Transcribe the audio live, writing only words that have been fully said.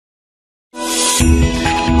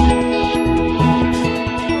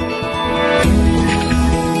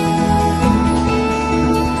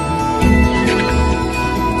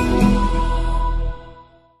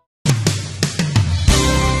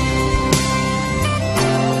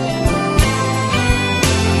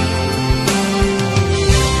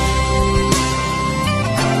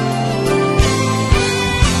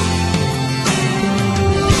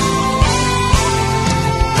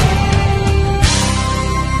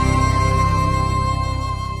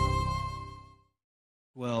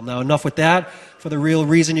Well, now enough with that. For the real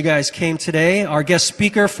reason you guys came today, our guest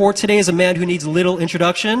speaker for today is a man who needs little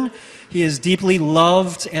introduction. He is deeply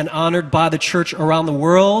loved and honored by the church around the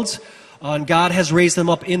world. And God has raised him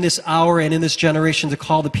up in this hour and in this generation to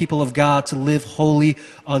call the people of God to live holy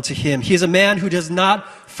unto him. He is a man who does not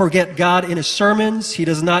forget God in his sermons. He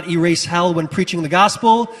does not erase hell when preaching the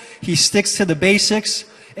gospel. He sticks to the basics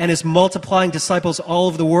and is multiplying disciples all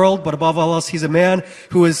over the world. But above all else, he's a man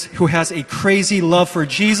who has a crazy love for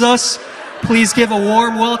Jesus. Please give a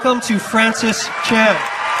warm welcome to Francis Chan.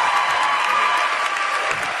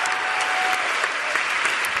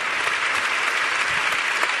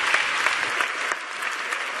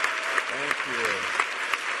 Thank you.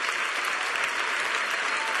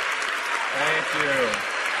 Thank you.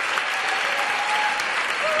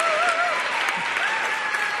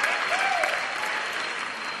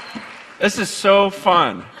 This is so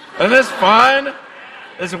fun. Isn't this fun?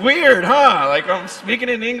 It's weird, huh? Like I'm speaking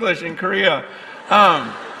in English in Korea.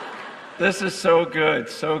 This is so good,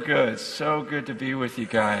 so good, so good to be with you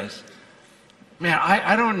guys. Man,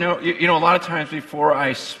 I don't know. You know, a lot of times before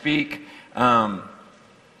I speak, I'll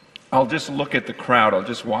just look at the crowd. I'll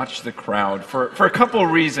just watch the crowd for a couple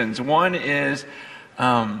of reasons. One is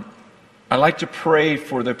I like to pray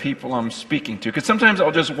for the people I'm speaking to, because sometimes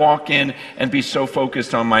I'll just walk in and be so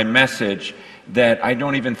focused on my message that I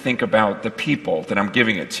don't even think about the people that I'm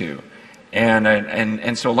giving it to.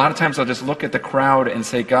 And so a lot of times I'll just look at the crowd and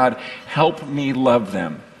say, God, help me love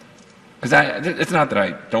them. Because it's not that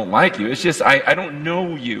I don't like you, it's just I don't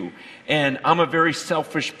know you. And I'm a very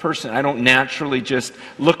selfish person. I don't naturally just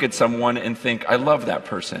look at someone and think, I love that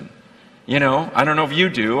person. You know, I don't know if you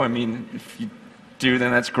do. I mean, if you do,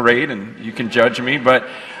 then that's great, and you can judge me, but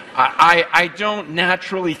I don't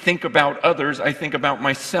naturally think about others. I think about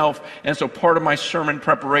myself, and so part of my sermon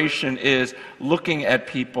preparation is looking at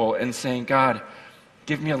people and saying, God,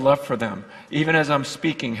 give me a love for them. Even as I'm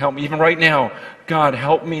speaking, help me. Even right now, God,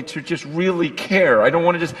 help me to just really care. I don't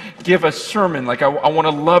want to just give a sermon. Like I want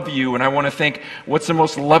to love you, and I want to think, what's the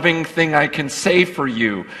most loving thing I can say for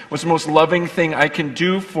you? What's the most loving thing I can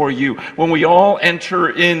do for you? When we all enter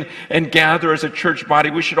in and gather as a church body,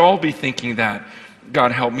 we should all be thinking that.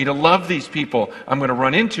 God, help me to love these people I'm going to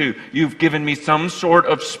run into. You've given me some sort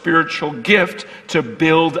of spiritual gift to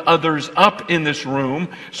build others up in this room.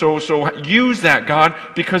 So use that, God,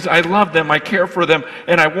 because I love them, I care for them,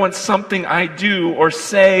 and I want something I do or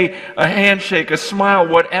say, a handshake, a smile,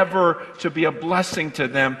 whatever, to be a blessing to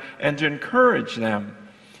them and to encourage them.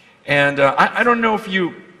 And I don't know if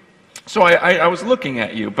you... So I was looking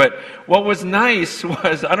at you, but what was nice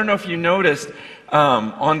was, I don't know if you noticed,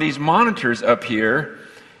 on these monitors up here,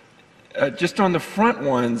 just on the front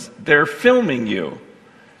ones, they're filming you.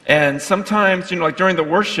 And sometimes, you know, like during the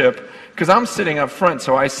worship, because I'm sitting up front,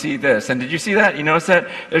 so I see this. And did you see that? You notice that?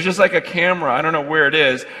 There's just like a camera. I don't know where it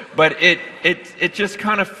is, but it just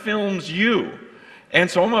kind of films you.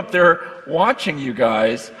 And so I'm up there watching you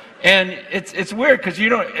guys, and it's weird because you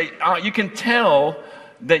can tell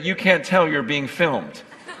that you can't tell you're being filmed.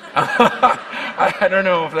 I don't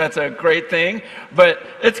know if that's a great thing, but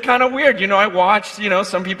it's kind of weird. You know, I watched, you know,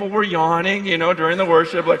 some people were yawning, you know, during the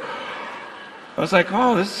worship. Like, I was like,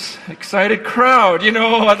 oh, this excited crowd, you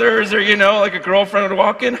know, others are, you know, like a girlfriend would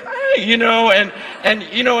walk in, hi, you know, and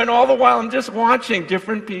you know, and all the while I'm just watching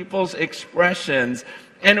different people's expressions.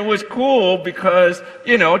 And it was cool because,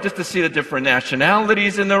 you know, just to see the different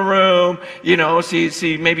nationalities in the room, you know,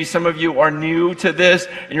 see maybe some of you are new to this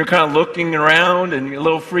and you're kind of looking around and you're a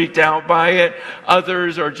little freaked out by it.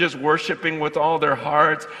 Others are just worshiping with all their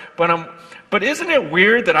hearts. But isn't it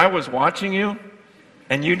weird that I was watching you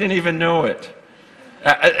and you didn't even know it?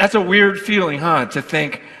 That's a weird feeling, huh? To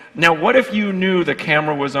think, now what if you knew the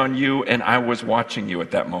camera was on you and I was watching you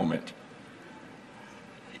at that moment?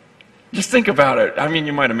 Just think about it. I mean,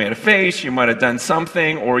 you might have made a face, you might have done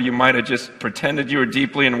something, or you might have just pretended you were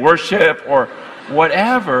deeply in worship, or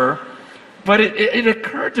whatever. But it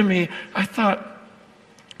occurred to me, I thought,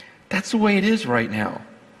 that's the way it is right now.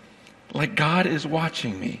 Like God is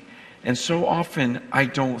watching me. And so often, I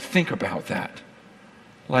don't think about that.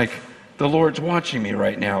 Like, the Lord's watching me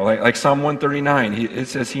right now. Like Psalm 139, it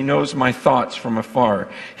says, He knows my thoughts from afar.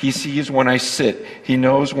 He sees when I sit. He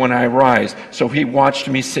knows when I rise. So He watched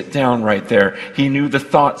me sit down right there. He knew the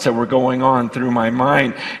thoughts that were going on through my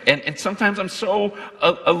mind. And sometimes I'm so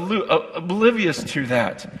oblivious to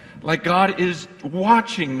that. Like God is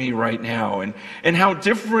watching me right now. And how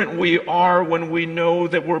different we are when we know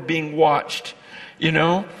that we're being watched, you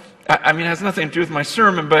know? I mean, it has nothing to do with my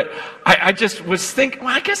sermon, but I just was thinking,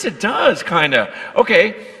 well, I guess it does, kind of.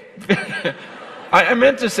 Okay, I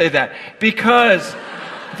meant to say that because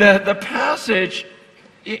the passage,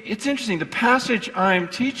 it's interesting. The passage I'm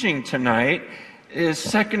teaching tonight is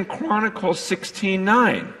 2 Chronicles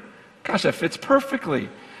 16:9. Gosh, that fits perfectly.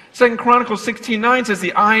 2 Chronicles 16:9 says,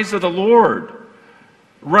 the eyes of the Lord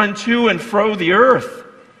run to and fro the earth.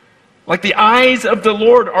 Like the eyes of the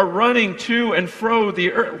Lord are running to and fro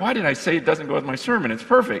the earth. Why did I say it doesn't go with my sermon? It's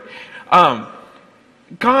perfect.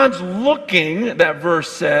 God's looking, that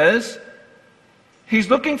verse says, He's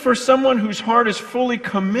looking for someone whose heart is fully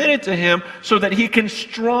committed to Him so that He can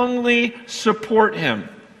strongly support Him.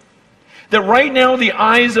 That right now the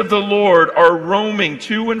eyes of the Lord are roaming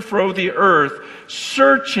to and fro the earth,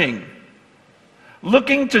 searching,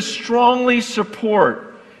 looking to strongly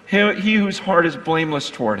support he whose heart is blameless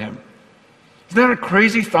toward Him. Isn't that a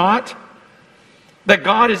crazy thought? That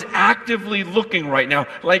God is actively looking right now.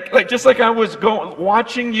 Like just like I was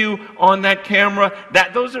watching you on that camera,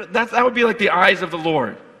 that would be like the eyes of the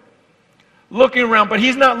Lord. Looking around, but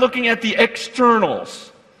He's not looking at the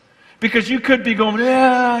externals. Because you could be going,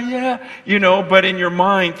 yeah, you know, but in your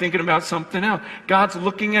mind thinking about something else. God's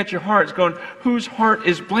looking at your heart. It's going, whose heart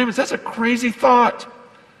is blameless? That's a crazy thought.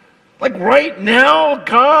 Like right now,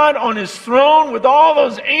 God on His throne with all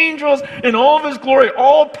those angels in all of His glory,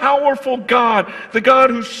 all-powerful God, the God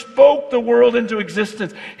who spoke the world into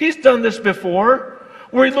existence. He's done this before,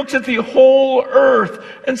 where He looks at the whole earth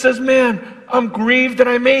and says, man, I'm grieved that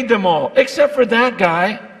I made them all, except for that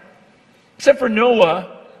guy, except for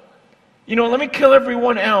Noah. You know, let me kill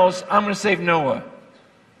everyone else. I'm going to save Noah.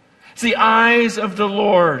 It's the eyes of the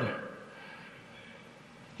Lord.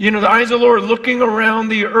 You know, the eyes of the Lord looking around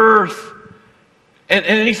the earth.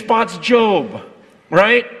 And He spots Job,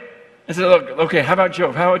 right? And says, look, okay, how about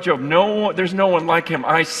Job? How about Job? No, there's no one like him.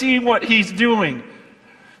 I see what he's doing.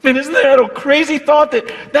 Man, isn't that a crazy thought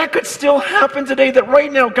that could still happen today? That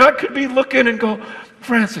right now God could be looking and go,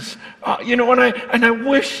 Francis, you know, and I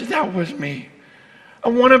wish that was me. I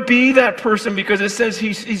want to be that person because it says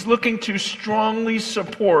he's looking to strongly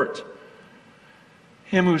support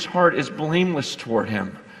him whose heart is blameless toward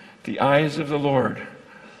Him. The eyes of the Lord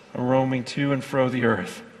are roaming to and fro the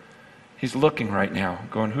earth. He's looking right now,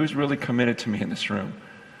 going, who's really committed to me in this room?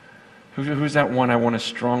 Who's that one I want to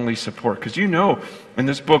strongly support? Because you know, in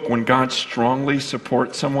this book, when God strongly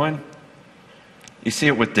supports someone, you see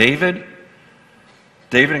it with David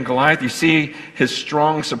and Goliath. You see His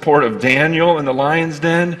strong support of Daniel in the lion's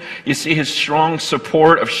den. You see His strong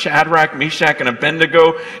support of Shadrach, Meshach, and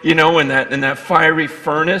Abednego, you know, in that fiery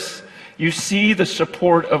furnace. You see the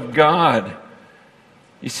support of God.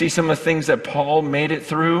 You see some of the things that Paul made it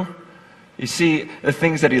through. You see the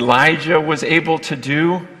things that Elijah was able to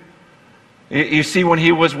do. You see when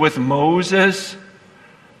he was with Moses.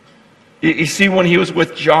 You see when he was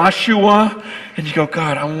with Joshua. And you go,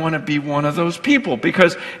 God, I want to be one of those people.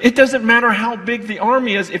 Because it doesn't matter how big the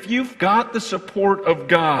army is. If you've got the support of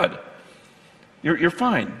God, you're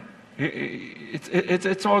fine.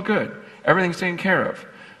 It's all good. Everything's taken care of.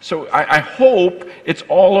 So I hope it's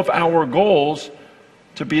all of our goals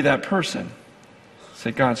to be that person. Say,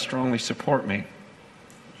 God, strongly support me.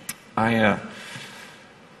 I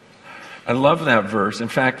love that verse. In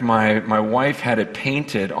fact, my wife had it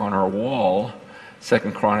painted on our wall, 2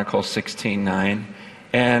 Chronicles 16:9.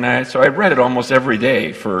 And so I read it almost every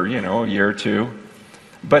day for, a year or two.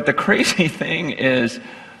 But the crazy thing is,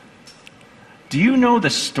 do you know the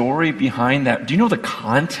story behind that? Do you know the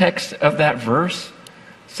context of that verse?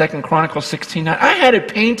 2 Chronicles 16:9. I had it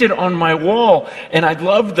painted on my wall, and I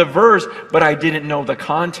loved the verse, but I didn't know the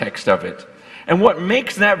context of it. And what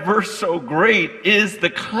makes that verse so great is the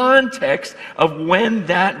context of when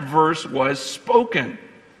that verse was spoken.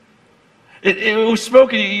 It was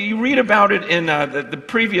spoken, you read about it in the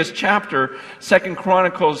previous chapter, 2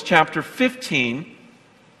 Chronicles chapter 15.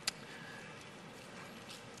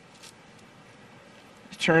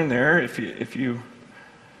 Turn there if you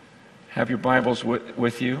have your Bibles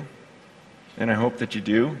with you, and I hope that you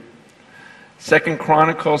do. 2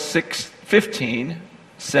 Chronicles 6:15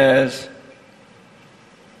 says,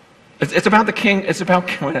 it's about the king,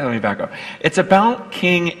 let me back up. It's about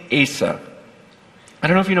King Asa. I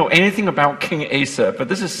don't know if you know anything about King Asa, but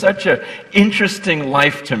this is such an interesting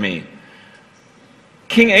life to me.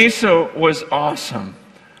 King Asa was awesome.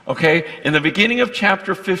 Okay, in the beginning of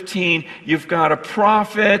chapter 15, you've got a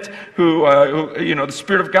prophet who the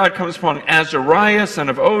Spirit of God comes upon Azariah, son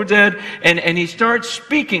of Oded, and he starts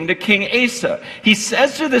speaking to King Asa. He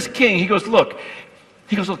says to this king, he goes, look,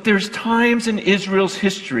 there's times in Israel's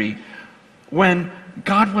history when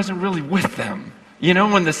God wasn't really with them. You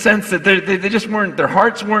know, in the sense that they just weren't, their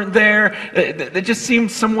hearts weren't there. They just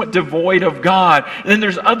seemed somewhat devoid of God. And then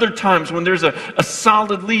there's other times when there's a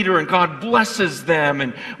solid leader and God blesses them.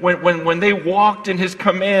 And when they walked in His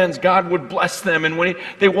commands, God would bless them. And when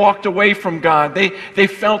they walked away from God, they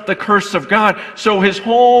felt the curse of God. So his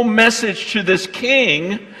whole message to this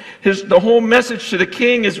king, the whole message to the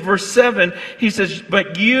king is verse 7. He says,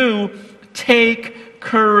 but you take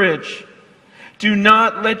courage. Do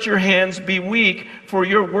not let your hands be weak, for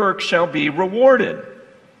your work shall be rewarded.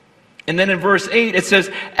 And then in verse 8 it says,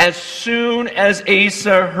 as soon as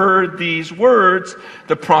Asa heard these words,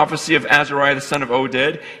 the prophecy of Azariah the son of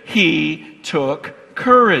Oded, he took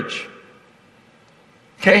courage.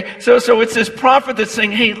 Okay, so it's this prophet that's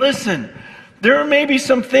saying, hey, listen, there may be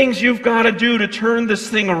some things you've got to do to turn this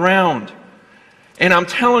thing around. And I'm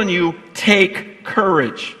telling you, take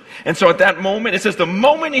courage. And so at that moment, it says the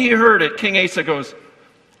moment he heard it, King Asa goes,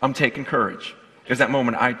 I'm taking courage. Because that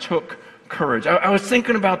moment, I took courage. I was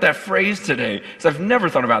thinking about that phrase today, because I've never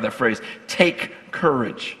thought about that phrase, take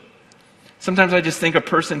courage. Sometimes I just think a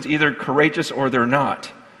person's either courageous or they're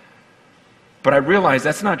not. But I realize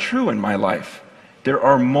that's not true in my life. There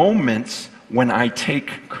are moments when I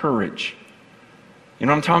take courage. You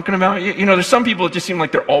know what I'm talking about? You know, there's some people that just seem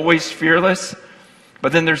like they're always fearless.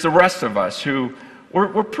 But then there's the rest of us who...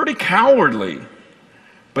 We're pretty cowardly.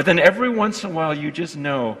 But then every once in a while, you just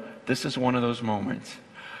know this is one of those moments.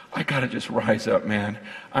 I got to just rise up, man.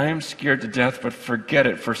 I am scared to death, but forget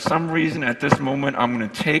it. For some reason, at this moment, I'm going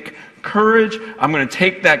to take courage. I'm going to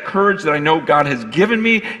take that courage that I know God has given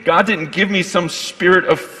me. God didn't give me some spirit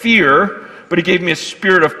of fear, but He gave me a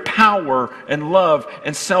spirit of power and love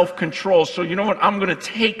and self-control. So you know what? I'm going to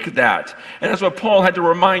take that. And that's what Paul had to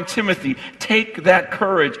remind Timothy. Take that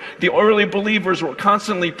courage. The early believers were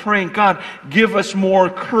constantly praying, God, give us more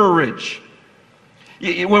courage.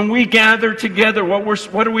 When we gather together,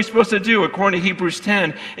 what are we supposed to do? According to Hebrews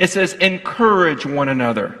 10, it says, encourage one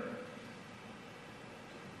another.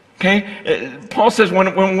 Okay, Paul says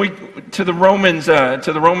when we to the Romans,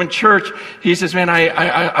 to the Roman church, he says, "Man,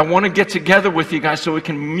 I want to get together with you guys so we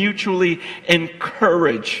can mutually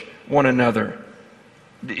encourage one another."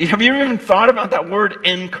 Have you even thought about that word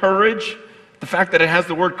 "encourage"? The fact that it has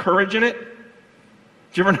the word "courage" in it.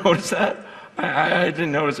 Did you ever notice that? I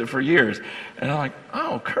didn't notice it for years, and I'm like,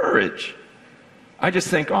 "Oh, courage." I just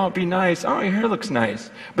think, "Oh, be nice. Oh, your hair looks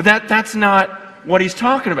nice," but that's not what he's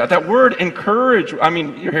talking about. That word encourage, I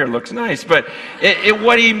mean, your hair looks nice, but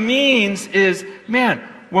what he means is, man,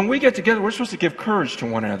 when we get together, we're supposed to give courage to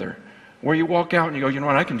one another. Where you walk out and you go, you know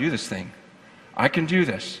what, I can do this thing. I can do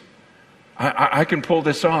this. I can pull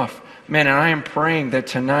this off. Man, and I am praying that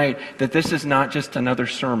tonight, that this is not just another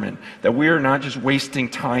sermon, that we are not just wasting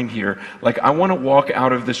time here. Like, I want to walk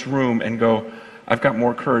out of this room and go, I've got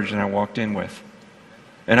more courage than I walked in with.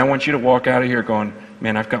 And I want you to walk out of here going,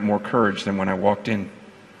 man, I've got more courage than when I walked in.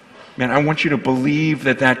 Man, I want you to believe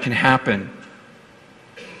that that can happen.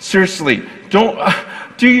 Seriously,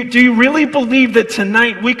 do you really believe that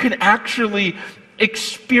tonight we could actually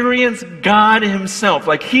experience God Himself?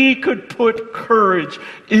 Like He could put courage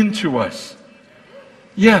into us.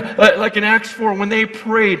 Yeah, like in Acts 4, when they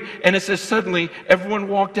prayed, and it says suddenly everyone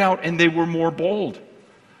walked out and they were more bold.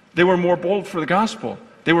 They were more bold for the gospel.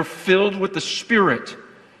 They were filled with the Spirit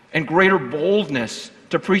and greater boldness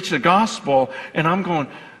to preach the gospel. And I'm going,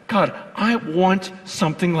 God, I want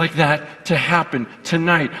something like that to happen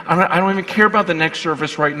tonight. I don't even care about the next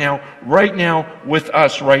service right now with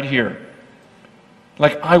us right here.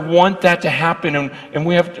 Like, I want that to happen. And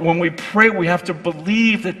we have, when we pray, we have to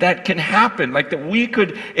believe that that can happen. Like, that we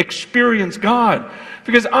could experience God.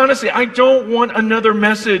 Because honestly, I don't want another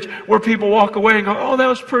message where people walk away and go, oh, that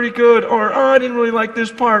was pretty good. Or, oh, I didn't really like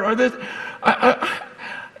this part. Or this.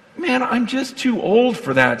 Man, I'm just too old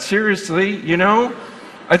for that, seriously, you know?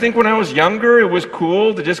 I think when I was younger, it was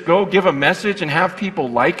cool to just go give a message and have people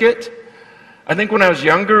like it. I think when I was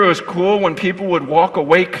younger, it was cool when people would walk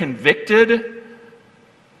away convicted.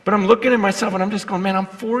 But I'm looking at myself and I'm just going, man, I'm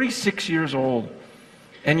 46 years old.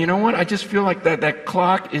 And you know what? I just feel like that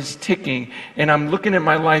clock is ticking. And I'm looking at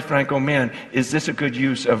my life and I go, man, is this a good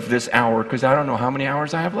use of this hour? Because I don't know how many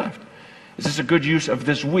hours I have left. Is this a good use of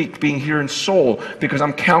this week being here in Seoul? Because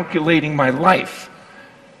I'm calculating my life.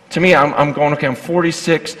 To me, I'm going, okay, I'm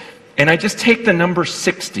 46, and I just take the number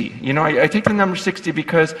 60. You know, I take the number 60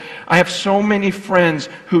 because I have so many friends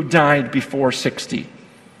who died before 60.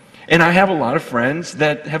 And I have a lot of friends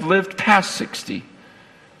that have lived past 60.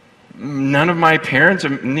 None of my parents,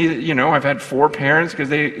 you know, I've had 4 parents because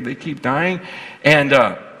they keep dying, and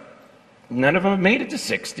none of them have made it to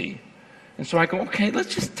 60. And so I go, okay,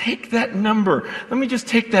 let's just take that number. Let me just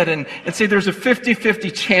take that and say there's a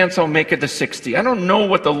 50-50 chance I'll make it to 60. I don't know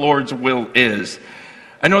what the Lord's will is.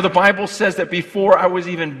 I know the Bible says that before I was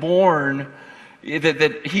even born,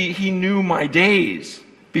 that He knew my days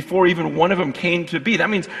before even one of them came to be. That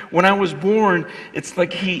means when I was born, it's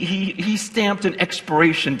like He stamped an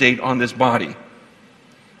expiration date on this body.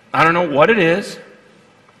 I don't know what it is.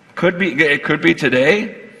 It could be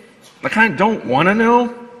today. I kind of don't want to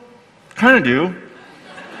know. Kind of do,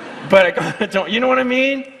 but I don't. You know what I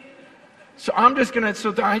mean? So I'm just gonna.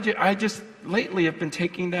 So I just lately have been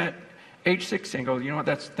taking that age 60 and go. You know what?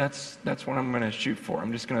 That's what I'm gonna shoot for.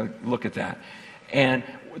 I'm just gonna look at that. And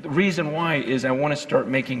the reason why is I want to start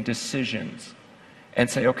making decisions and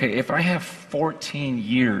say, okay, if I have 14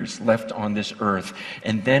 years left on this earth,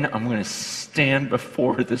 and then I'm going to stand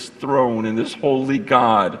before this throne and this holy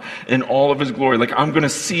God in all of His glory, like I'm going to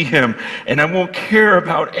see Him, and I won't care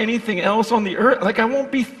about anything else on the earth, like I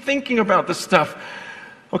won't be thinking about the stuff.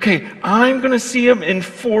 Okay, I'm going to see Him in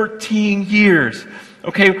 14 years.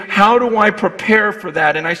 Okay, how do I prepare for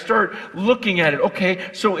that? And I start looking at it. Okay,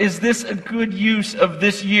 so is this a good use of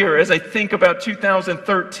this year as I think about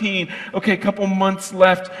 2013? Okay, a couple months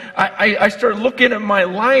left. I start looking at my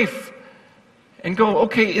life and go,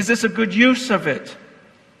 okay, is this a good use of it?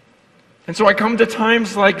 And so I come to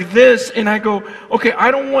times like this and I go, okay, I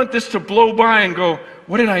don't want this to blow by and go,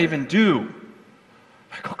 what did I even do?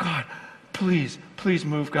 I go, God, please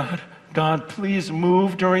move, God. God, please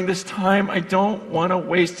move during this time. I don't want to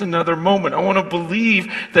waste another moment. I want to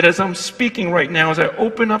believe that as I'm speaking right now, as I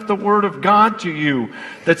open up the Word of God to you,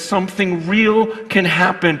 that something real can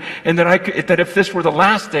happen, and that if this were the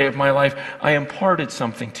last day of my life, I imparted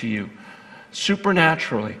something to you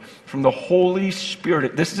supernaturally from the Holy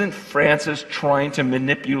Spirit. This isn't Francis trying to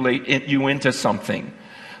manipulate you into something.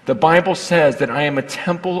 The Bible says that I am a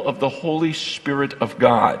temple of the Holy Spirit of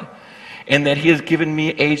God, and that He has given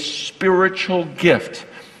me a spiritual gift.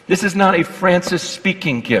 This is not a Francis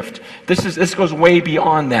speaking gift. This goes way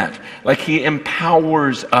beyond that. Like He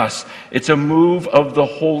empowers us. It's a move of the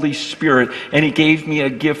Holy Spirit. And He gave me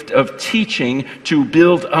a gift of teaching to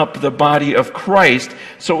build up the body of Christ.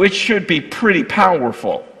 So it should be pretty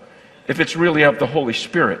powerful if it's really of the Holy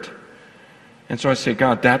Spirit. And so I say,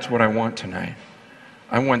 God, that's what I want tonight.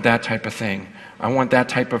 I want that type of thing. I want that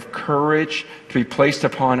type of courage to be placed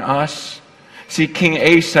upon us. See,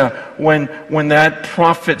 King Asa, when that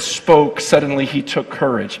prophet spoke, suddenly he took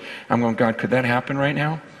courage. I'm going, God, could that happen right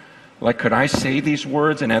now? Like, could I say these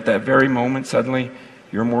words and at that very moment, suddenly,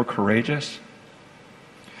 you're more courageous?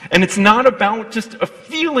 And it's not about just a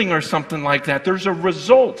feeling or something like that. There's a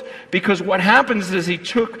result. Because what happens is he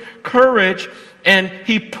took courage and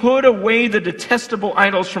he put away the detestable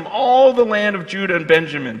idols from all the land of Judah and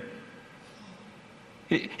Benjamin.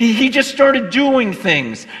 He just started doing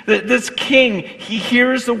things. This king, he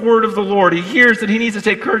hears the word of the Lord. He hears that he needs to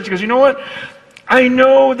take courage. He goes, you know what? I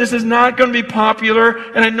know this is not going to be popular,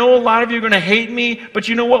 and I know a lot of you are going to hate me, but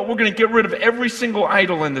you know what? We're going to get rid of every single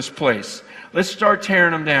idol in this place. Let's start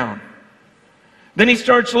tearing them down. Then he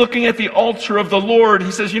starts looking at the altar of the Lord.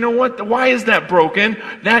 He says, you know what? Why is that broken?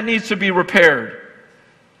 That needs to be repaired.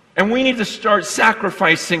 And we need to start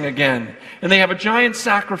sacrificing again. And they have a giant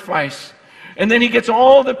sacrifice. And then he gets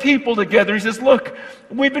all the people together. He says, look,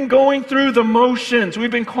 we've been going through the motions.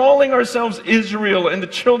 We've been calling ourselves Israel and the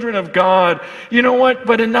children of God. You know what?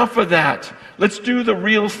 But enough of that. Let's do the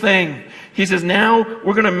real thing. He says, now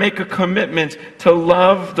we're going to make a commitment to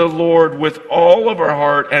love the Lord with all of our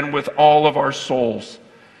heart and with all of our souls.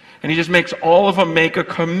 And he just makes all of them make a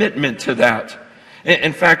commitment to that.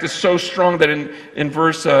 In fact, it's so strong that in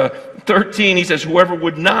verse 13, he says, whoever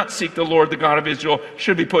would not seek the Lord, the God of Israel,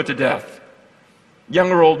 should be put to death. Young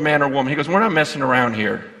or old man or woman. He goes, we're not messing around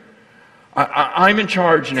here. I'm in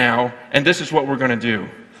charge now, and this is what we're going to do.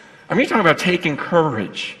 I mean, you're talking about taking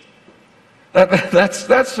courage.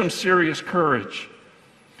 That's some serious courage.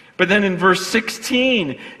 But then in verse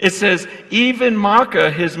 16, it says, even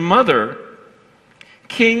Maacah, his mother,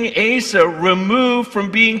 King Asa removed from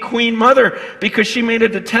being queen mother because she made a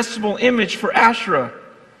detestable image for Asherah.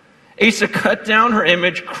 Asa cut down her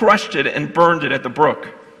image, crushed it, and burned it at the brook.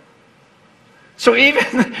 So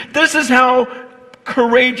even, this is how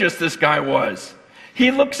courageous this guy was. He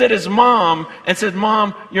looks at his mom and says,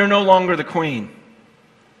 Mom, you're no longer the queen.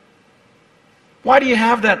 Why do you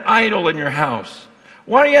have that idol in your house?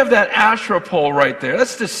 Why do you have that Asherah pole right there?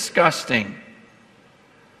 That's disgusting.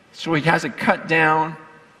 So he has it cut down,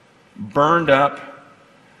 burned up,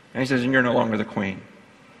 and he says, and you're no longer the queen.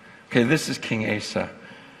 Okay, this is King Asa.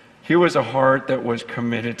 He was a heart that was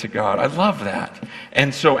committed to God. I love that.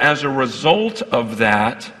 And so as a result of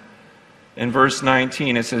that, in verse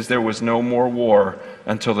 19, it says, there was no more war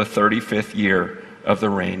until the 35th year of the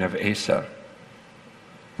reign of Asa.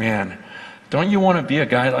 Man, don't you want to be a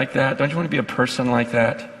guy like that? Don't you want to be a person like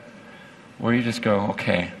that? Where you just go,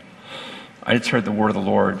 okay, I just heard the word of the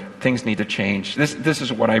Lord. Things need to change. This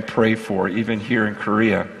is what I pray for, even here in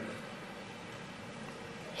Korea.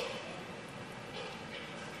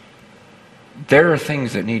 There are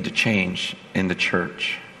things that need to change in the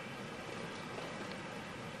church.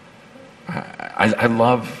 I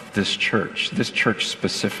love this church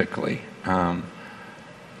specifically.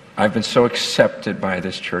 I've been so accepted by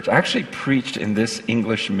this church. I actually preached in this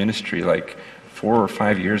English ministry like 4 or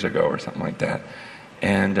 5 years ago or something like that.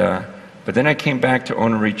 And but then I came back to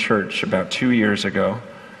Onari Church about 2 years ago.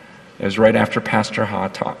 It was right after Pastor Ha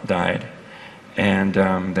died. And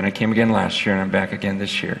then I came again last year, and I'm back again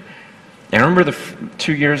this year. And I remember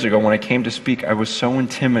 2 years ago when I came to speak, I was so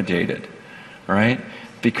intimidated, right?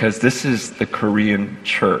 Because this is the Korean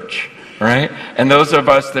church, right? And those of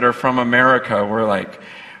us that are from America,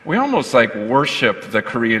 we almost like worship the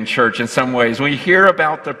Korean church in some ways. We hear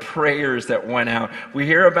about the prayers that went out. We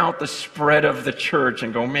hear about the spread of the church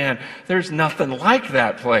and go, man, there's nothing like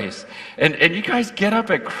that place. And you guys get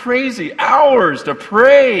up at crazy hours to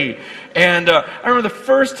pray. And I remember the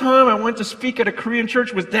first time I went to speak at a Korean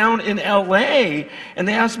church was down in LA, and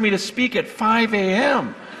they asked me to speak at 5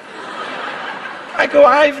 a.m. I go,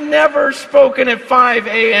 I've never spoken at 5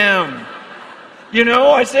 a.m. You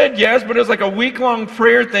know, I said yes, but it was like a week-long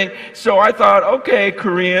prayer thing. So I thought, okay,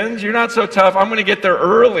 Koreans, you're not so tough. I'm going to get there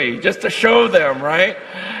early just to show them, right?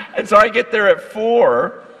 And so I get there at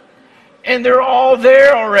 4, and they're all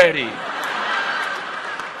there already.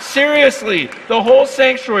 Seriously, the whole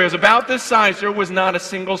sanctuary was about this size. There was not a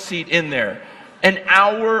single seat in there. An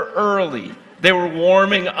hour early, they were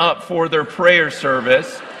warming up for their prayer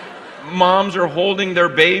service. Moms are holding their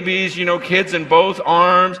babies, you know, kids in both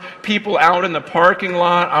arms, people out in the parking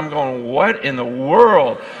lot. I'm going, what in the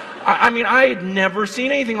world? I mean, I had never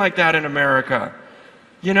seen anything like that in America,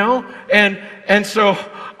 you know? And so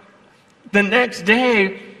the next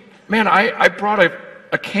day, man, I brought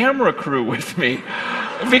a camera crew with me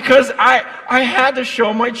because I had to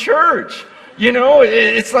show my church. You know,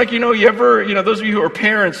 it's like, those of you who are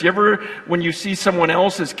parents, when you see someone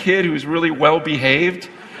else's kid who's really well behaved,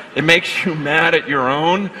 it makes you mad at your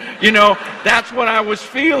own. You know, that's what I was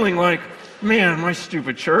feeling like, man, my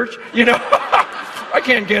stupid church, I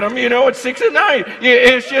can't get them, at 6 at night.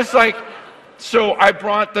 It's just like, so I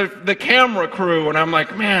brought the camera crew, and I'm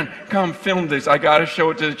like, man, come film this. I got to show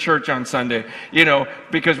it to the church on Sunday,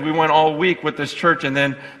 because we went all week with this church, and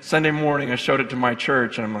then Sunday morning I showed it to my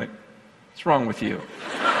church, and I'm like, what's wrong with you?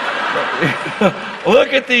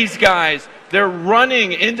 Look at these guys. They're running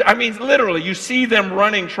literally, you see them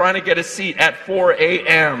running, trying to get a seat at 4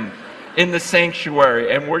 a.m. in the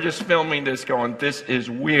sanctuary. And we're just filming this going, this is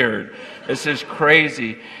weird. This is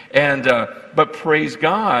crazy. And, but praise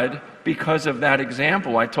God, because of that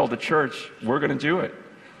example, I told the church, we're going to do it.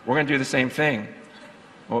 We're going to do the same thing.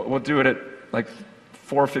 We'll do it at like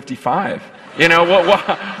 4:55.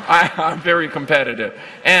 I'm very competitive.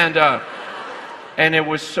 And it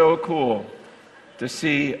was so cool to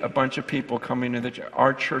see a bunch of people coming to the church.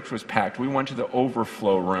 Our church was packed. We went to the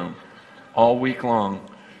overflow room all week long,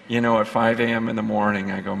 at 5 a.m. in the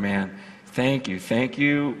morning. I go, man, thank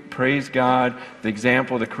you, praise God, the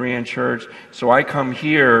example of the Korean church. So I come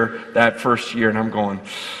here that first year, and I'm going,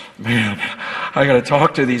 man, I got to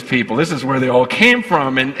talk to these people. This is where they all came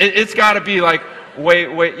from, and it's got to be like, wait,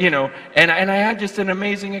 And I had just an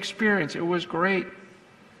amazing experience. It was great.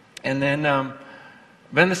 And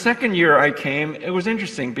then the second year I came, it was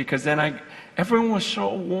interesting because then everyone was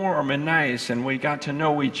so warm and nice, and we got to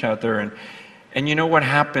know each other. And you know what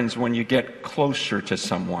happens when you get closer to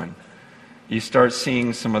someone? You start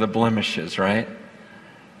seeing some of the blemishes, right?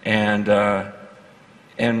 And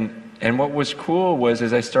what was cool was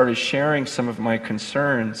as I started sharing some of my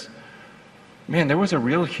concerns, man, there was a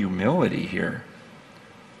real humility here.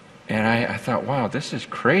 And I thought, wow, this is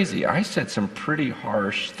crazy. I said some pretty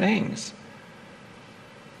harsh things.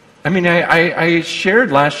 I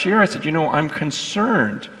shared last year, I said, I'm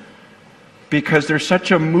concerned because there's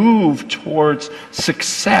such a move towards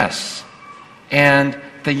success. And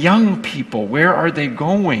the young people, where are they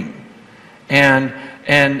going? And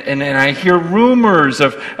I hear rumors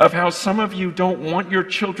of how some of you don't want your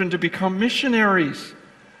children to become missionaries.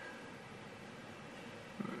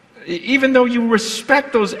 Even though you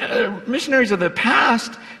respect those missionaries of the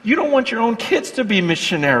past, you don't want your own kids to be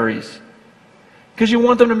missionaries because you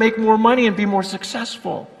want them to make more money and be more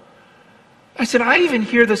successful. I said, I even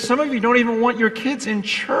hear that some of you don't even want your kids in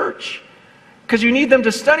church because you need them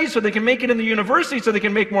to study so they can make it in the university so they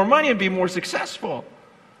can make more money and be more successful.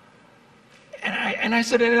 And I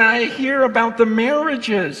said, and I hear about the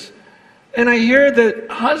marriages, and I hear that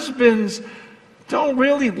husbands don't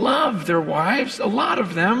really love their wives, a lot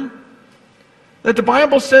of them. That the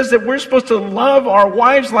Bible says that we're supposed to love our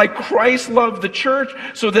wives like Christ loved the church,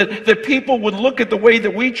 so that people would look at the way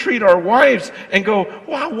that we treat our wives and go,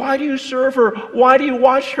 wow, why do you serve her? Why do you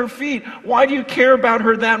wash her feet? Why do you care about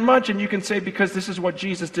her that much? And you can say, because this is what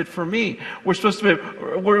Jesus did for me. We're supposed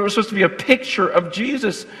to be a picture of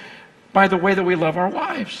Jesus by the way that we love our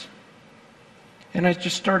wives. And I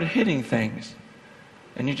just started hitting things.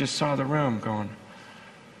 And you just saw the room going,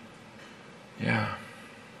 yeah.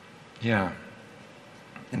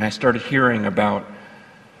 And I started hearing about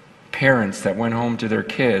parents that went home to their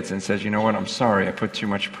kids and says, you know what, I'm sorry, I put too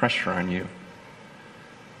much pressure on you.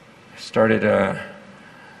 I started,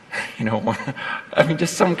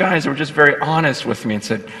 just some guys were just very honest with me and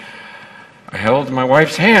said, I held my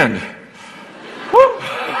wife's hand. Whew,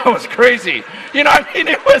 that was crazy.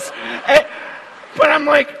 It was, but I'm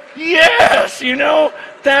like, yes,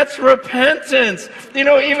 that's repentance.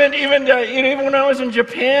 Even when I was in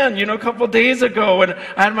Japan, a couple days ago, and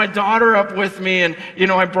I had my daughter up with me, and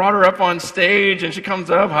I brought her up on stage, and she comes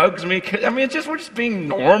up, hugs me. We're just being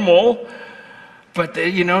normal. But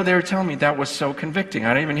they were telling me that was so convicting. I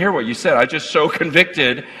didn't even hear what you said. I was just so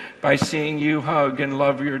convicted by seeing you hug and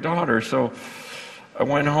love your daughter. So I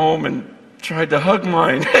went home and tried to hug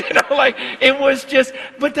mine. It was just.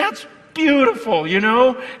 But that's beautiful,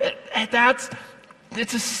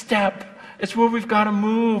 It's a step. It's where we've got to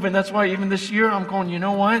move. And that's why even this year I'm going, you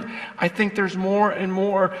know what? I think there's more and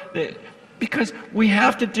more. Because we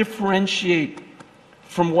have to differentiate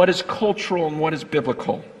from what is cultural and what is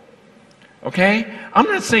biblical. Okay? I'm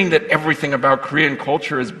not saying that everything about Korean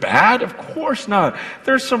culture is bad. Of course not.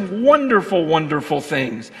 There's some wonderful, wonderful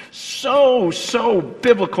things. So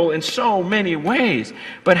biblical in so many ways.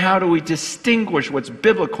 But how do we distinguish what's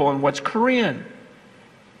biblical and what's Korean?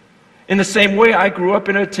 In the same way, I grew up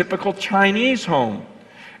in a typical Chinese home.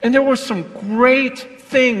 And there were some great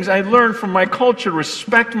things I learned from my culture.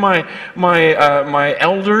 Respect my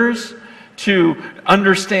elders, to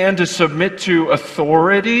understand, to submit to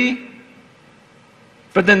authority.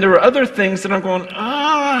 But then there are other things that I'm going,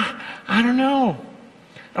 I don't know.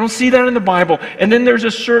 I don't see that in the Bible. And then there's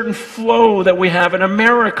a certain flow that we have in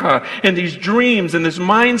America, and these dreams and this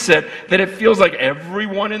mindset that it feels like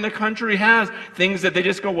everyone in the country has. Things that they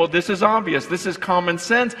just go, well, this is obvious. This is common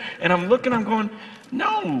sense. And I'm looking, I'm going,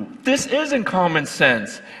 no, this isn't common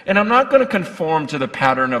sense. And I'm not going to conform to the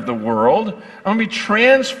pattern of the world. I'm going to be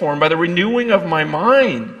transformed by the renewing of my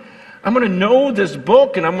mind. I'm going to know this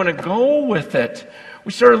book, and I'm going to go with it.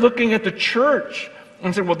 We started looking at the church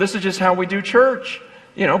and said, well, this is just how we do church.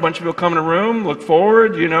 A bunch of people come in a room, look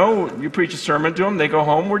forward, you preach a sermon to them, they go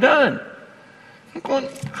home, we're done. I'm going,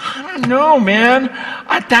 I don't know, man.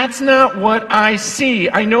 That's not what I see.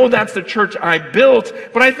 I know that's the church I built,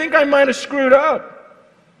 but I think I might have screwed up.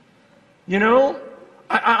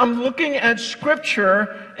 I'm looking at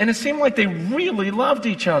Scripture, and it seemed like they really loved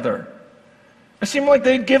each other. It seemed like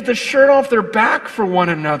they'd give the shirt off their back for one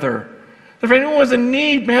another. If anyone was in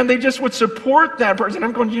need, man, they just would support that person.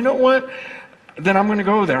 I'm going, you know what? Then I'm going to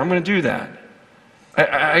go there. I'm going to do that.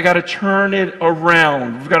 I got to turn it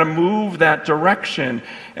around. We've got to move that direction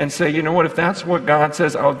and say, you know what? If that's what God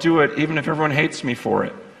says, I'll do it, even if everyone hates me for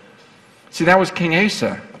it. See, that was King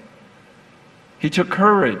Asa. He took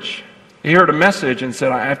courage. He heard a message and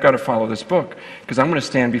said, I've got to follow this book because I'm going to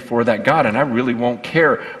stand before that God, and I really won't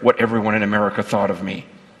care what everyone in America thought of me.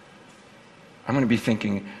 I'm going to be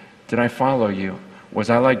thinking, did I follow you? Was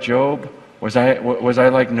I like Job? Was I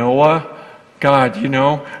like Noah? God,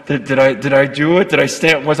 did I do it? Did I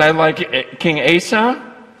stand? Was I like King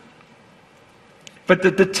Asa? But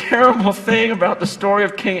the terrible thing about the story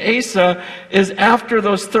of King Asa is after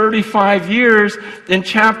those 35 years, in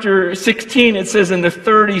chapter 16, it says in the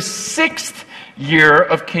 36th year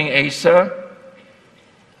of King Asa,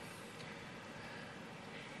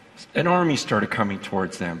 an army started coming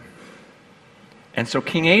towards them. And so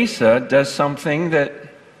King Asa does something that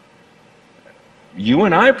you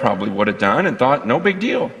and I probably would have done and thought, no big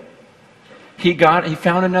deal. He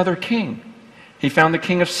found another king. He found the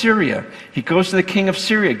king of Syria. He goes to the king of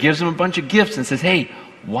Syria, gives him a bunch of gifts and says, hey,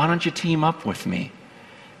 why don't you team up with me?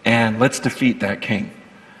 And let's defeat that king.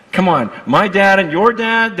 Come on, my dad and your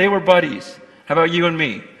dad, they were buddies. How about you and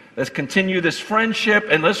me? Let's continue this friendship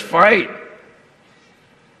and let's fight.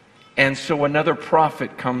 And so another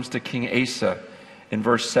prophet comes to King Asa in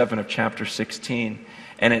verse 7 of chapter 16.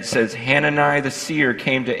 And it says, Hanani the seer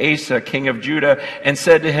came to Asa, king of Judah, and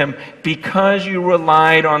said to him, because you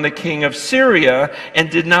relied on the king of Syria and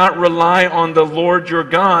did not rely on the Lord your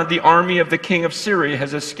God, the army of the king of Syria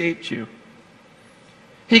has escaped you.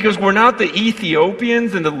 He goes, were not the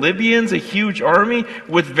Ethiopians and the Libyans a huge army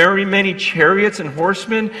with very many chariots and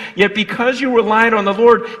horsemen? Yet because you relied on the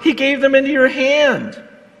Lord, he gave them into your hand.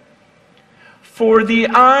 For the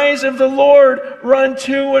eyes of the Lord run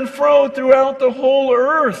to and fro throughout the whole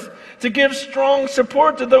earth to give strong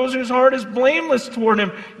support to those whose heart is blameless toward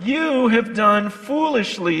him. You have done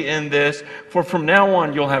foolishly in this, for from now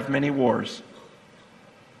on you'll have many wars.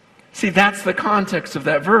 See, that's the context of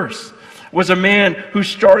that verse. Was a man who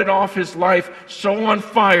started off his life so on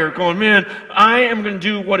fire, going, man, I am going to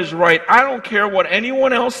do what is right. I don't care what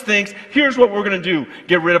anyone else thinks. Here's what we're going to do.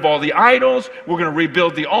 Get rid of all the idols. We're going to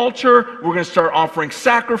rebuild the altar. We're going to start offering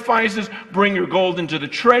sacrifices. Bring your gold into the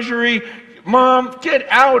treasury. Mom, get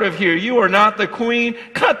out of here. You are not the queen.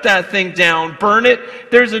 Cut that thing down. Burn it.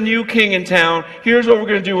 There's a new king in town. Here's what we're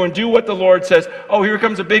going to do, and do what the Lord says. Oh, here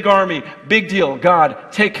comes a big army. Big deal.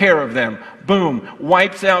 God, take care of them. Boom.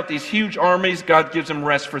 Wipes out these huge armies. God gives them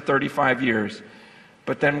rest for 35 years.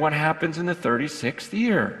 But then what happens in the 36th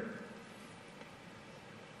year?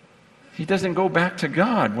 He doesn't go back to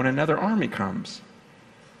God when another army comes.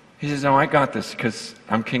 He says, no, I got this because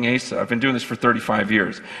I'm King Asa. I've been doing this for 35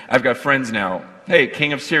 years. I've got friends now. Hey,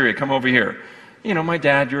 king of Syria, come over here. You know, my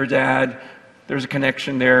dad, your dad. There's a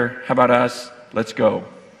connection there. How about us? Let's go.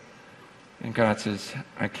 And God says,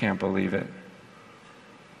 I can't believe it.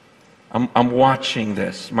 I'm watching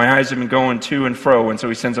this. My eyes have been going to and fro. And so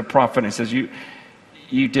he sends a prophet and he says,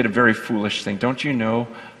 you did a very foolish thing. Don't you know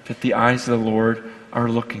that the eyes of the Lord are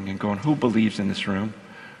looking and going, who believes in this room?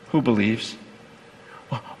 Who believes?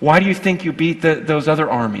 Why do you think you beat those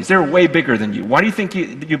other armies? They're way bigger than you. Why do you think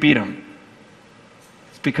you beat them?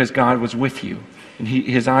 It's because God was with you. And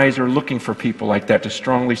his eyes are looking for people like that to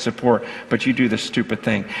strongly support, but you do this stupid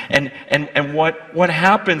thing. And what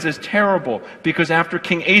happens is terrible, because after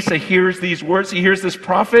King Asa hears these words, he hears this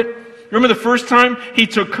prophet. Remember the first time he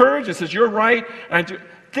took courage and says, you're right.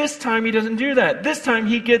 This time he doesn't do that. This time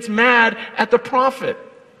he gets mad at the prophet.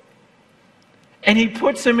 And he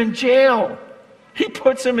puts him in jail. He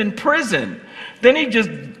puts him in prison. Then he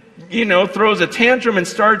just, throws a tantrum and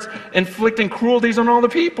starts inflicting cruelties on all the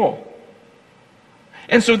people.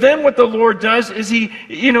 And so then what the Lord does is the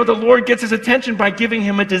Lord gets his attention by giving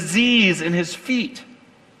him a disease in his feet.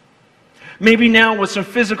 Maybe now with some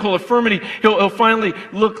physical infirmity, he'll finally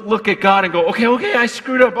look at God and go, okay, I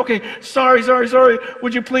screwed up. Okay, sorry.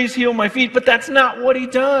 Would you please heal my feet? But that's not what he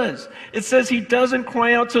does. It says he doesn't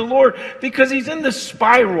cry out to the Lord because he's in this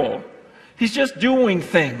spiral. He's just doing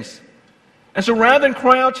things. And so rather than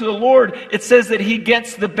cry out to the Lord, it says that he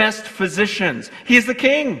gets the best physicians. He's the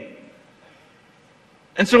king.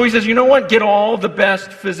 And so he says, you know what? Get all the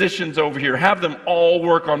best physicians over here. Have them all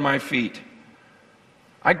work on my feet.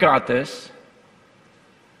 I got this.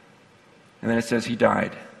 And then it says he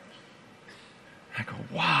died. I go,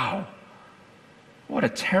 wow. What a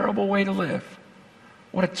terrible way to live.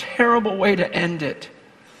 What a terrible way to end it.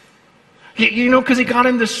 Because he got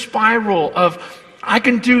in this spiral of, I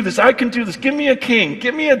can do this. Give me a king.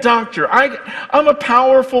 Give me a doctor. I'm a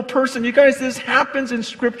powerful person. You guys, this happens in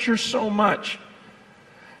Scripture so much.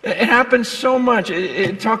 It happens so much.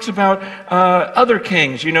 It talks about other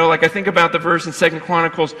kings. Like I think about the verse in 2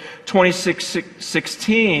 Chronicles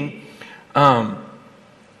 26:16.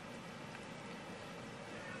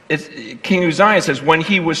 King Uzziah says, when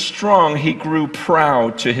he was strong, he grew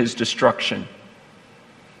proud to his destruction.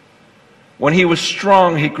 When he was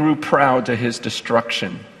strong, he grew proud to his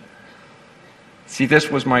destruction. See, this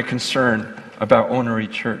was my concern about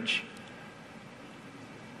Onori Church.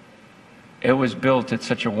 It was built at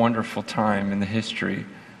such a wonderful time in the history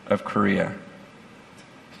of Korea.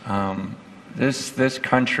 This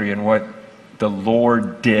country and what the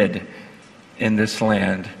Lord did in this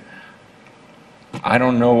land, I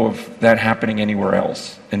don't know of that happening anywhere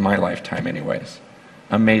else in my lifetime anyways.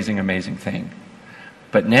 Amazing, amazing thing.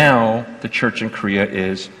 But now the church in Korea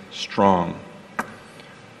is strong.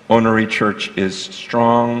 Onori Church is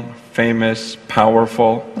strong, famous,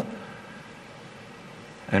 powerful.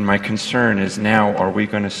 And my concern is now, are we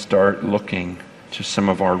going to start looking to some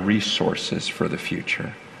of our resources for the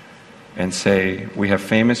future? and say, we have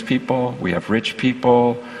famous people, we have rich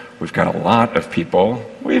people, we've got a lot of people,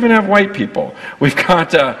 we even have white people. We've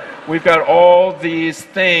got all these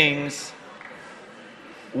things.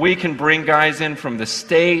 We can bring guys in from the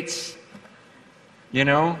States, you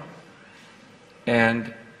know,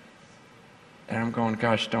 and I'm going,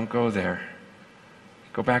 gosh, don't go there.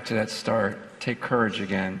 Go back to that start. Take courage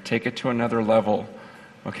again. Take it to another level.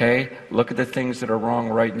 Okay? Look at the things that are wrong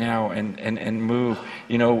right now and move.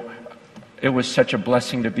 You know, it was such a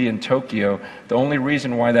blessing to be in Tokyo. The only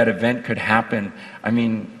reason why that event could happen, I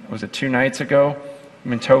mean, was it 2 nights ago?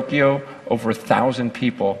 I'm in Tokyo, over 1,000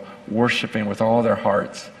 people worshiping with all their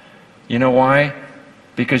hearts. You know why?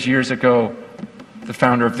 Because years ago, the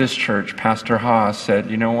founder of this church, Pastor Ha, said,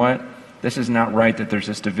 you know what? This is not right that there's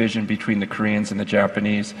this division between the Koreans and the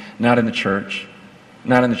Japanese. Not in the church.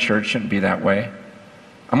 Not in the church. Shouldn't be that way.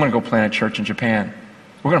 I'm going to go plant a church in Japan.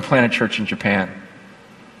 We're going to plant a church in Japan.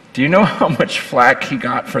 Do you know how much flack he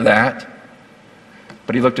got for that?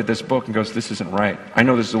 But he looked at this book and goes, this isn't right. I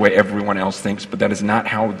know this is the way everyone else thinks, but that is not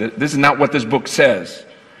how, this is not what this book says.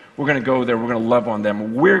 We're going to go there. We're going to love on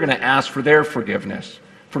them. We're going to ask for their forgiveness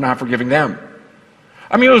for not forgiving them.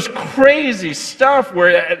 I mean, it was crazy stuff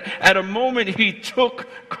where at a moment he took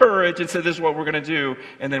courage and said, this is what we're going to do.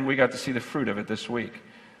 And then we got to see the fruit of it this week.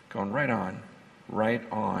 Going right on,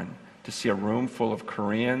 to see a room full of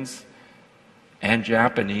Koreans and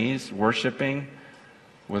Japanese worshiping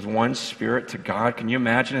with one spirit to God. Can you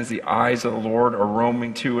imagine as the eyes of the Lord are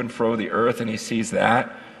roaming to and fro the earth and he sees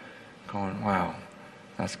that? Going, wow,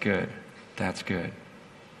 that's good. That's good.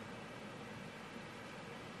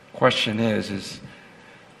 Question is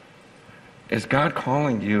God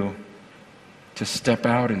calling you to step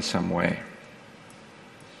out in some way?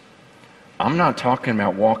 I'm not talking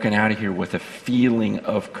about walking out of here with a feeling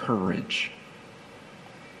of courage.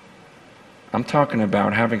 I'm talking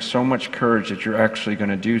about having so much courage that you're actually going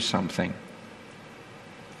to do something.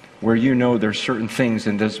 Where you know there's certain things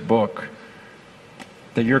in this book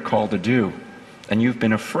that you're called to do, and you've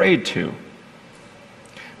been afraid to.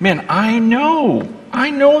 Man, I know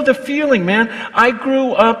the feeling, man. I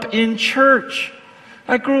grew up in church.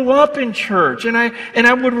 And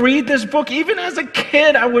I would read this book. Even as a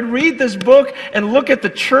kid, I would read this book and look at the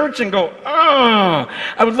church and go, oh.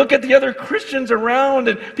 I would look at the other Christians around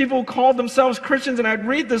and people who called themselves Christians, and I'd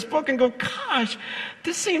read this book and go, gosh,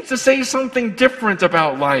 this seems to say something different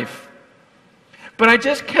about life. But I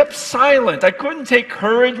just kept silent. I couldn't take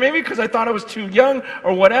courage, maybe because I thought I was too young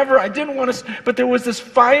or whatever. I didn't want to, but there was this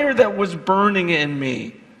fire that was burning in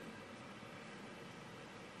me.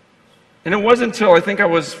 And it wasn't until I think I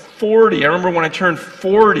was 40. I remember when I turned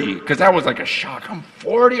 40, because that was like a shock. I'm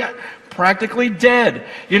 40, I'm practically dead.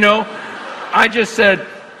 You know, I just said,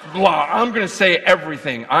 blah, I'm going to say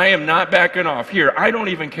everything. I am not backing off. Here, I don't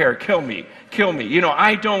even care. Kill me. You know,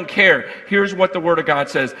 I don't care. Here's what the Word of God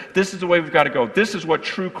says. This is the way we've got to go. This is what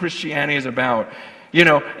true Christianity is about. You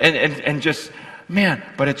know, and just, man,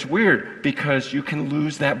 but it's weird because you can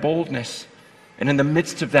lose that boldness. And in the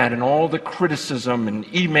midst of that, and all the criticism and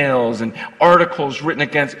emails and articles written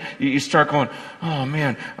against, you start going, oh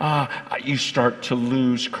man, you start to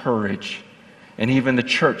lose courage. And even the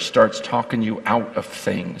church starts talking you out of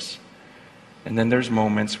things. And then there's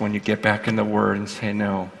moments when you get back in the Word and say,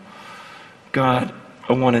 no, God,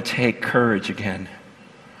 I want to take courage again.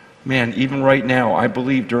 Man, even right now, I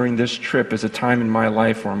believe during this trip is a time in my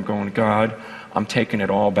life where I'm going, God, I'm taking it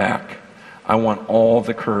all back. I want all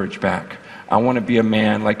the courage back. I want to be a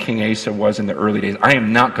man like King Asa was in the early days. I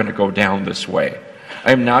am not going to go down this way.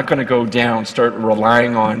 I am not going to go down, start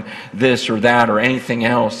relying on this or that or anything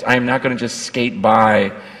else. I am not going to just skate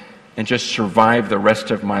by and just survive the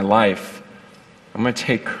rest of my life. I'm going to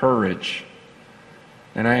take courage.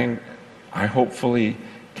 And I hopefully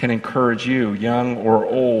can encourage you, young or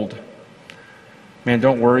old. Man,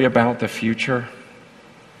 don't worry about the future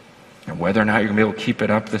and whether or not you're going to be able to keep it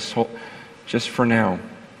up just for now.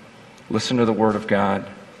 Listen to the Word of God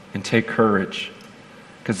and take courage.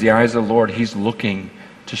 Because the eyes of the Lord, He's looking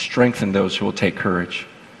to strengthen those who will take courage.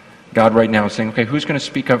 God right now is saying, okay, who's going to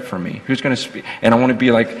speak up for me? Who's going to speak? And I want to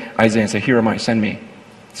be like Isaiah and say, here am I, send me.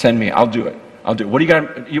 Send me, I'll do it. What do you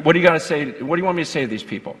got to say? What do you want me to say to these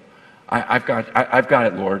people? I've got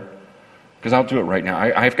it, Lord. Because I'll do it right now.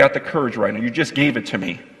 I've got the courage right now. You just gave it to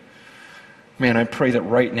me. Man, I pray that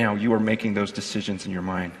right now you are making those decisions in your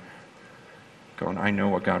mind. Going, I know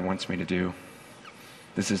what God wants me to do.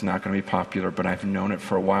 This is not going to be popular, but I've known it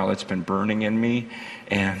for a while. It's been burning in me,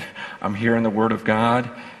 and I'm hearing the Word of God.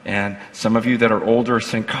 And some of you that are older are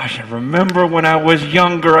saying, gosh, I remember when I was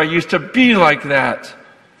younger, I used to be like that.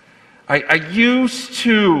 I used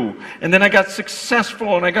to, and then I got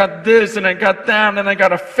successful, and I got this, and I got that, and then I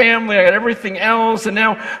got a family, I got everything else, and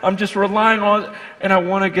now I'm just relying on, and I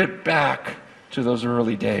want to get back to those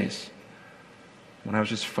early days when I was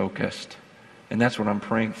just focused. And that's what I'm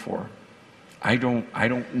praying for. I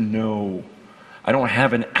don't know. I don't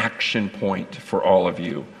have an action point for all of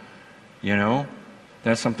you. You know?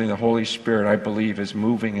 That's something the Holy Spirit, I believe, is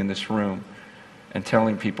moving in this room and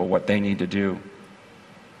telling people what they need to do.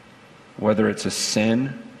 Whether it's a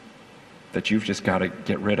sin that you've just got to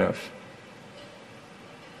get rid of.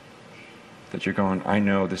 That you're going, I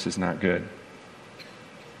know this is not good.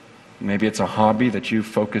 Maybe it's a hobby that you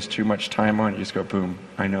focus too much time on. You just go, boom,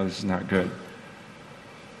 I know this is not good.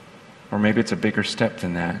 Or maybe it's a bigger step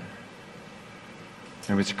than that.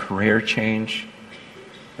 Maybe it's a career change,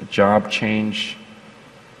 a job change.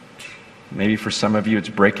 Maybe for some of you it's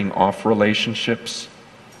breaking off relationships.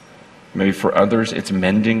 Maybe for others it's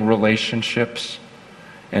mending relationships.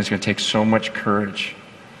 And it's going to take so much courage.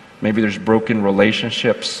 Maybe there's broken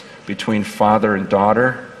relationships between father and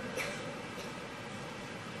daughter.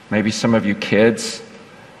 Maybe some of you kids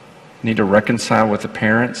need to reconcile with the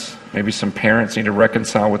parents. Maybe some parents need to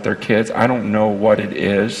reconcile with their kids. I don't know what it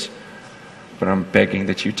is, but I'm begging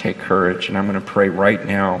that you take courage. And I'm going to pray right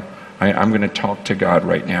now. I'm going to talk to God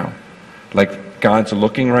right now. Like God's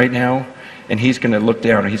looking right now, and he's going to look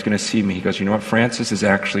down and he's going to see me. He goes, you know what? Francis is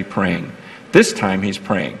actually praying. This time he's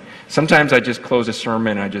praying. Sometimes I just close a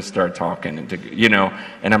sermon and I just start talking,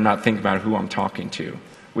 and I'm not thinking about who I'm talking to.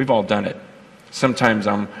 We've all done it. Sometimes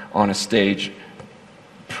I'm on a stage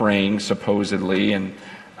praying, supposedly, and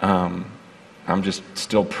I'm just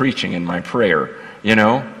still preaching in my prayer,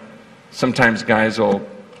 Sometimes guys will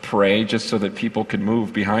pray just so that people can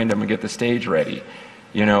move behind them and get the stage ready,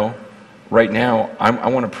 Right now, I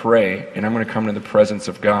want to pray, and I'm going to come into the presence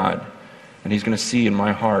of God, and he's going to see in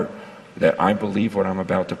my heart that I believe what I'm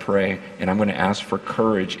about to pray, and I'm going to ask for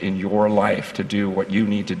courage in your life to do what you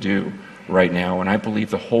need to do right now. And I believe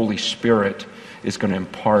the Holy Spirit is going to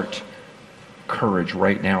impart courage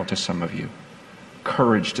right now to some of you.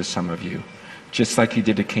 Courage to some of you. Just like he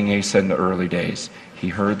did to King Asa in the early days. He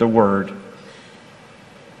heard the word,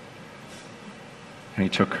 and he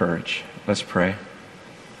took courage. Let's pray.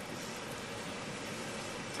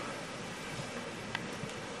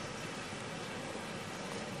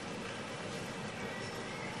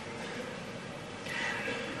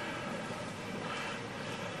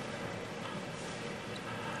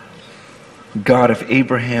 God of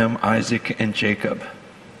Abraham, Isaac, and Jacob,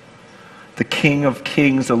 the King of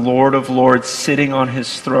kings, the Lord of lords, sitting on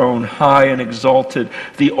his throne, high and exalted,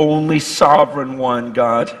 the only sovereign one,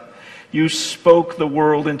 God. You spoke the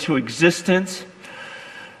world into existence.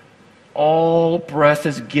 All breath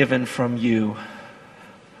is given from you.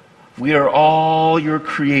 We are all your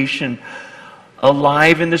creation,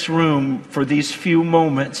 alive in this room for these few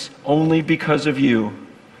moments only because of you.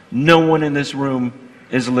 No one in this room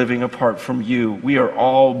is living apart from you. We are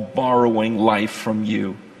all borrowing life from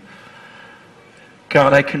you.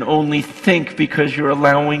 God, I can only think because you're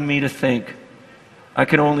allowing me to think. I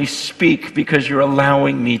can only speak because you're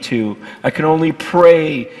allowing me to. I can only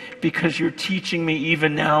pray because you're teaching me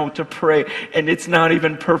even now to pray. And it's not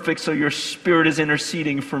even perfect, so your Spirit is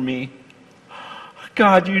interceding for me.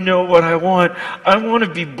 God, you know what I want. I want to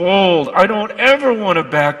be bold. I don't ever want to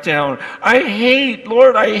back down.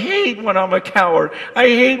 Lord, I hate when I'm a coward. I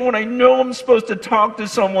hate when I know I'm supposed to talk to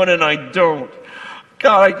someone and I don't.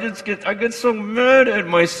 God, I get so mad at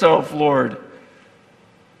myself, Lord,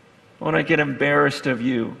 when I get embarrassed of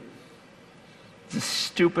you. It's the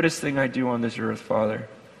stupidest thing I do on this earth, Father.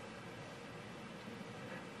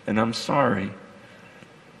 And I'm sorry.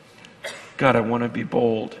 God, I want to be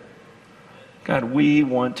bold. God, we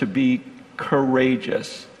want to be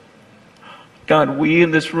courageous. God, we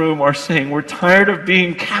in this room are saying we're tired of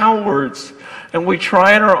being cowards, and we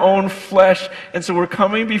try in our own flesh, and so we're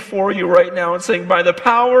coming before you right now and saying, by the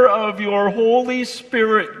power of your Holy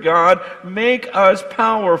Spirit, God, make us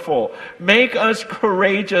powerful, make us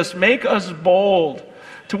courageous, make us bold,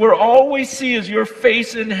 to where all we see is your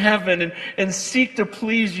face in heaven and seek to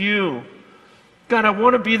please you. God, I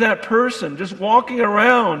want to be that person just walking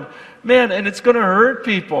around. Man, and it's going to hurt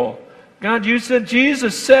people. God,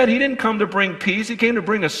 Jesus said he didn't come to bring peace. He came to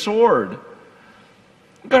bring a sword.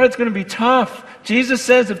 God, it's going to be tough. Jesus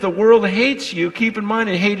says if the world hates you, keep in mind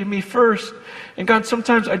it hated me first. And God,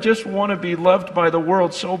 sometimes I just want to be loved by the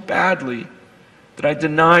world so badly that I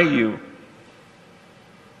deny you.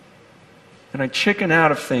 And I chicken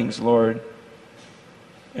out of things, Lord.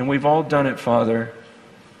 And we've all done it, Father.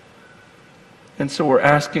 And so we're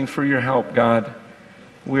asking for your help, God.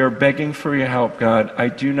 We are begging for your help, God. I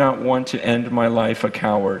do not want to end my life a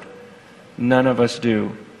coward. None of us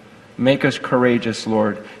do. Make us courageous,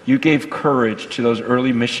 Lord. You gave courage to those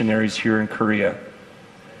early missionaries here in Korea.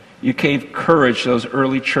 You gave courage to those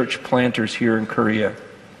early church planters here in Korea.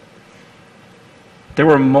 There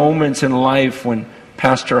were moments in life when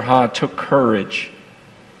Pastor Ha took courage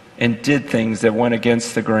and did things that went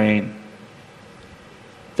against the grain.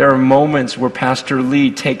 There are moments where Pastor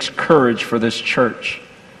Lee takes courage for this church.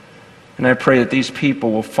 And I pray that these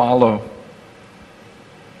people will follow.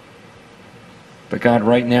 But God,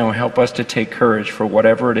 right now, help us to take courage for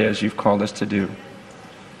whatever it is you've called us to do.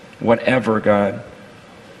 Whatever, God.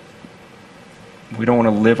 We don't want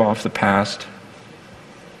to live off the past.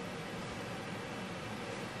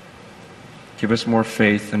 Give us more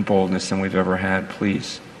faith and boldness than we've ever had,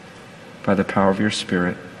 please, by the power of your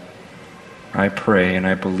Spirit. I pray and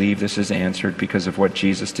I believe this is answered because of what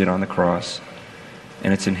Jesus did on the cross.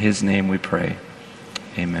 And it's in his name we pray.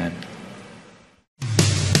 Amen.